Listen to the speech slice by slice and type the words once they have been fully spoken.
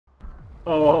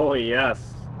Oh,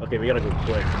 yes. Okay, we gotta go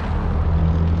quick.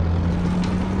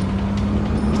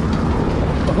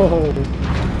 Oh.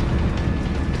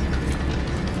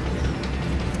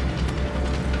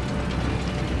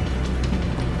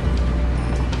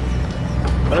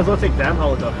 Might as well take damn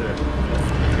helicopter.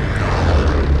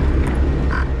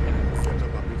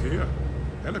 Here.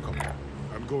 Helicopter.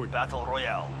 I'm going. Battle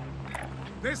Royale.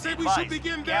 They say we Advise, should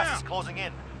begin gas there. is closing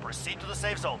in. Proceed to the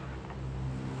safe zone.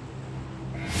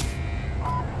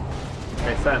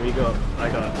 Okay, Sam, you go. I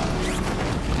got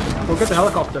it. Go get the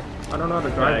helicopter. I don't know how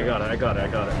to drive. Yeah, I got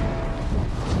it.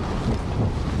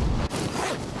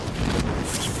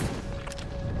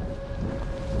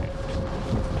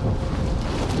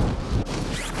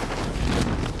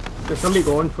 There's somebody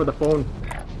going for the phone.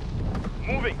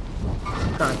 Moving.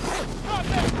 Okay.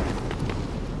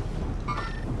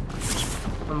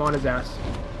 I'm on his ass.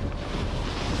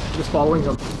 Just following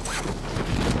him.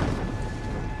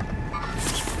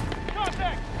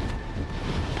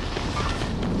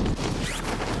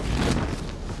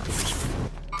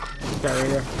 Yeah, right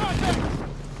here.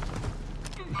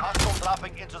 Hostile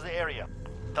dropping into the area.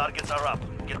 Targets are up.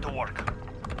 Get to work.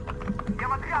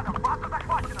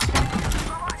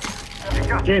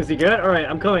 James, you good? Alright,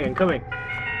 I'm coming.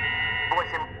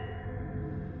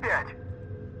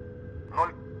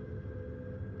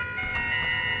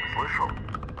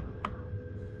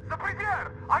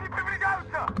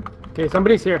 Okay,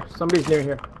 somebody's here. Somebody's near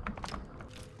here.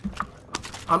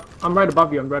 I'm right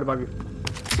above you.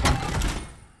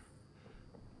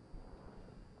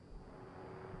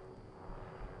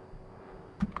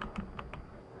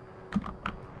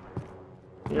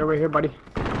 You're right here, buddy.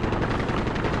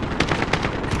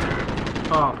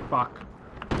 Oh, fuck.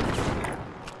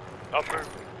 I'm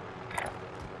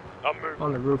moving.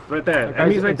 On the roof. Right there. That guy's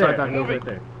Enemy's right inside there. that Enemy's building. right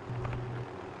there.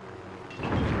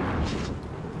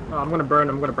 Oh, I'm gonna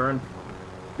burn.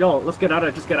 Yo, let's get out of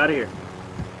it. Just get out of here.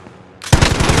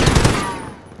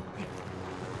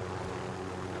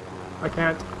 I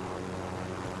can't.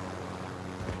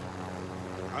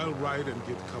 I'll ride and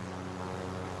get cover.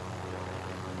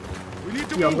 We need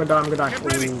to Yeah, I'm move. gonna die. Get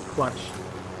ready. Ooh, clutch.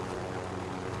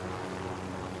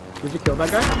 Did you kill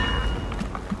that guy?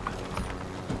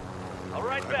 All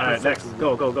right, Alright, next.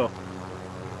 Go.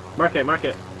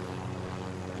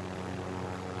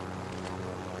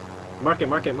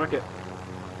 Mark it. Mark it.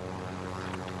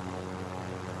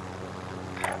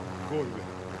 Going there.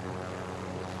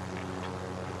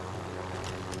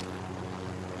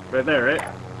 Right there, right?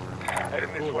 Heading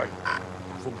this Going way. there.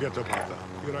 Forget about that.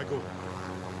 Here I go.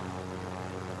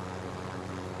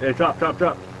 Yeah, drop.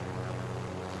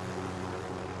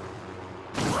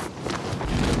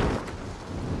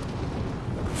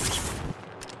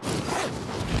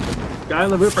 Guy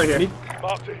on the roof right here.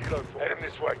 Mark the helo. Heading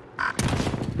this way.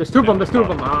 There's two of them.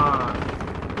 Ah.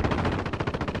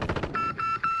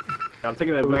 I'm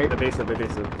taking the base.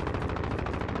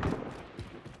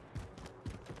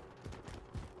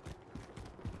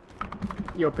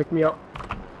 Yo, pick me up.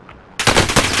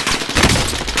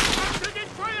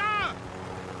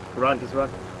 Just run.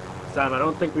 Sam, I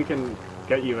don't think we can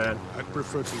get you, man. I'd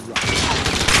prefer to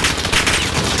run.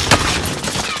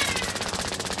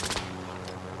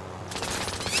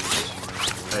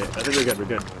 Hey, I think we're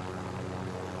good.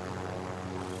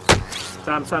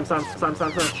 Sam.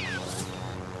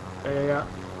 Yeah.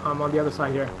 I'm on the other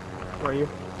side here. Where are you?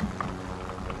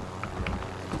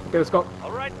 Okay, let's go.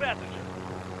 All right, passenger.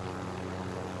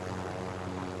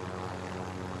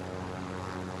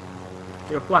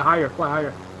 Yo, fly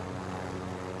higher.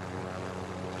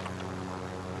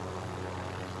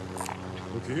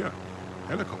 Look here.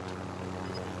 Helicopter.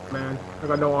 Man, I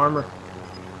got no armor.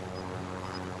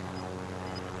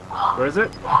 Where is it?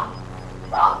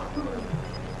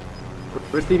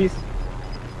 Where's Stevie's?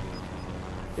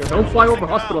 Yo, don't fly over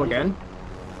hospital again.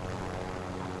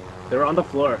 They were on the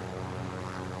floor.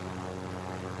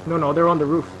 No, they're on the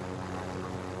roof.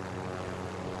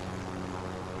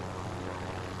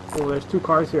 Oh, there's two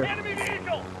cars here. Enemy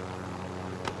vehicle.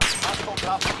 Hostile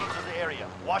dropping into the area.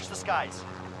 Watch the skies.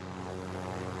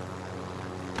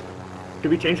 Can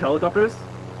we change helicopters?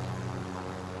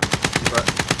 Or...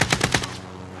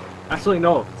 Actually,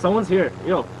 no. Someone's here.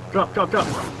 Yo, drop.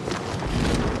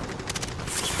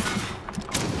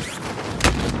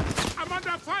 I'm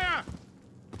under fire.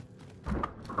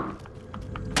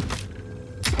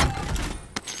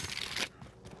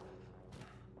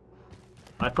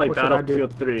 I play What should I do?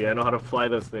 Battlefield 3. I know how to fly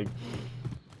this thing.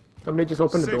 Somebody just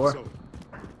opened the Safe door. zone.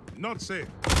 Not safe.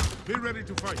 Be ready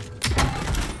to fight.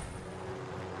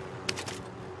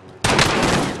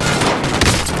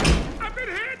 I've been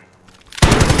hit.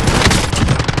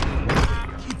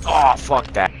 Oh, fuck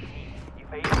that.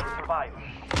 survive.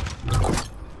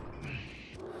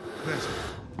 There's it.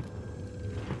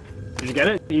 Did you get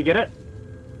it? Did you get it?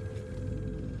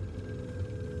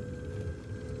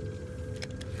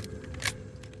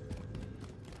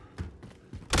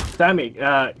 Sammy,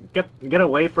 get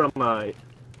away from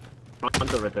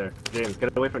Hunter right there. James,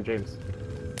 get away from James.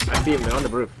 I see him on the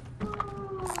roof.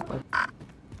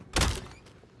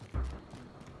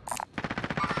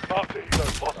 Mark the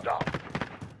helo hostile.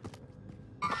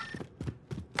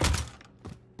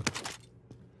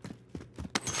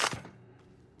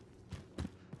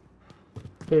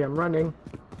 Okay, I'm running.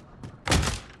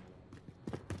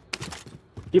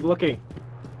 Keep looking.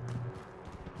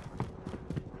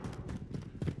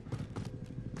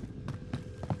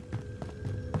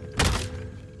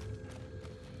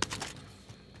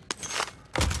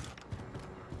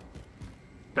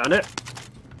 Found it.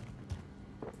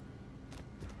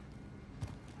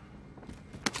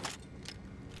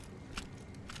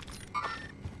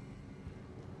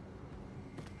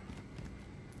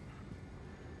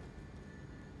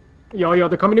 Yo,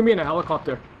 they're coming to me in a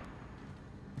helicopter.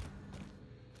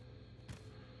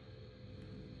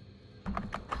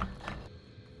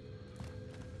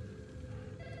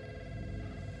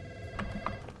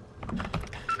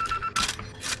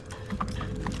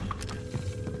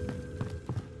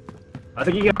 I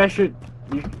think you guys should.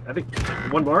 I think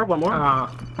one more.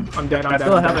 I'm dead. I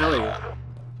still have Ellie. Your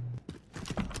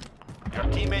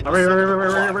teammate Hurry, was hurry, sent to hurry, the hurry,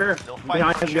 squad. hurry. They'll fight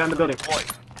Behind for us, behind the chance to building. deploy.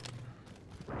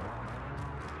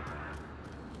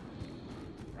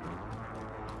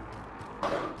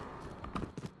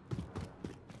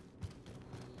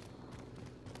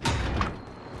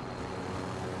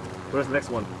 Where's the next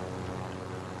one?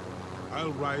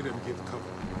 I'll ride and give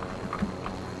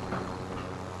cover.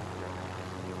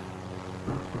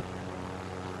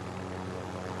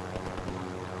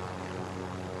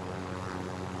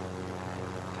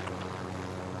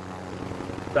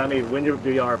 Sammy, win your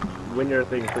VR. Win your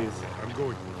thing, please. I'm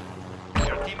going.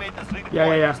 Your teammate is redeploying.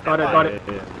 Yeah. Stand Got it, by. got it.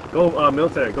 Yeah. Go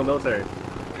military. Go military.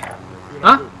 Here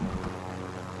Huh?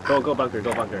 I go. Go bunker.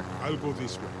 Go bunker. I'll go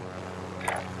this way.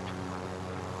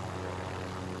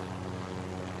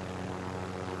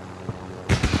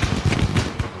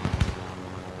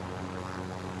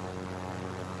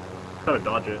 Try to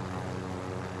dodge it.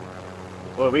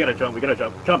 Oh, we gotta jump. We gotta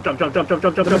jump. Jump.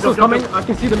 The missile's coming. I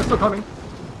can see the missile coming.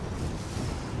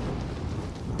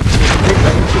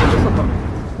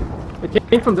 It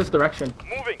came from this direction.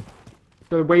 Moving.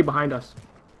 They're way behind us.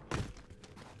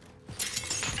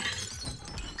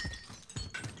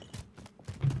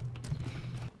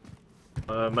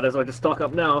 Might as well just stock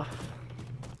up now.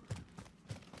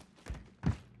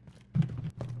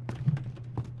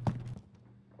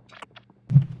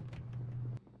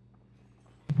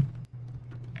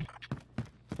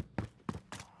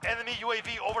 Enemy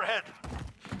UAV overhead.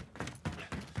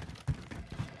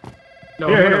 No,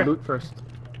 Here, I'm gonna here. loot first.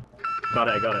 Got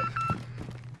it. I got it.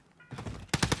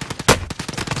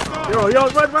 Yo,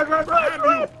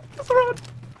 run! Just run!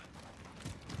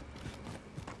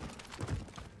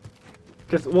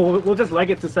 Just we'll just leg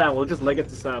it to Sam. We'll just leg it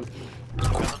to Sam.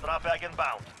 Got the drop bag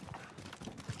inbound.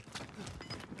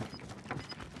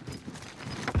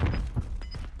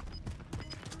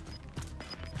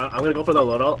 I'm gonna go for the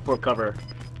loadout for cover.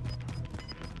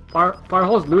 Fire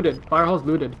hole's looted. Fire hole's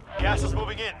looted. Gas is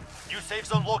moving in. New safe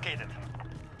zone located.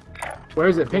 Where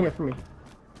is it? Ping it for me.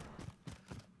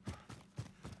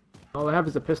 All I have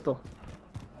is a pistol.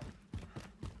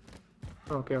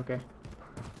 Okay.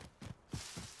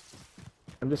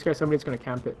 I'm just scared somebody's gonna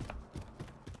camp it.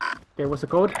 Okay, what's the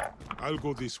code? I'll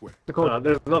go this way. The code.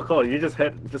 There's no code. You just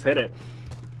hit it.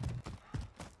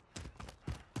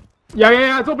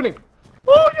 Yeah, it's opening.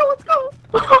 Oh, yo, let's go.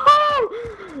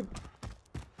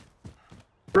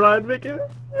 Run, make it.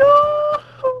 Yo.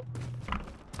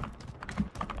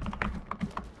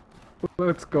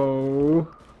 Let's go.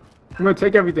 I'm gonna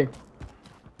take everything.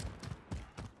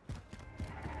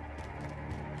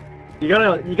 You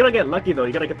gotta get lucky though.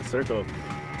 You gotta get the circle.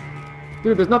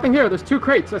 Dude, there's nothing here. There's 2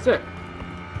 crates. That's it.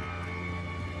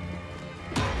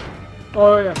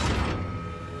 Oh yeah.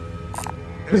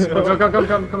 Come. Yo,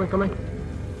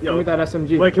 Give me that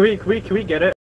SMG. wait, can we get it?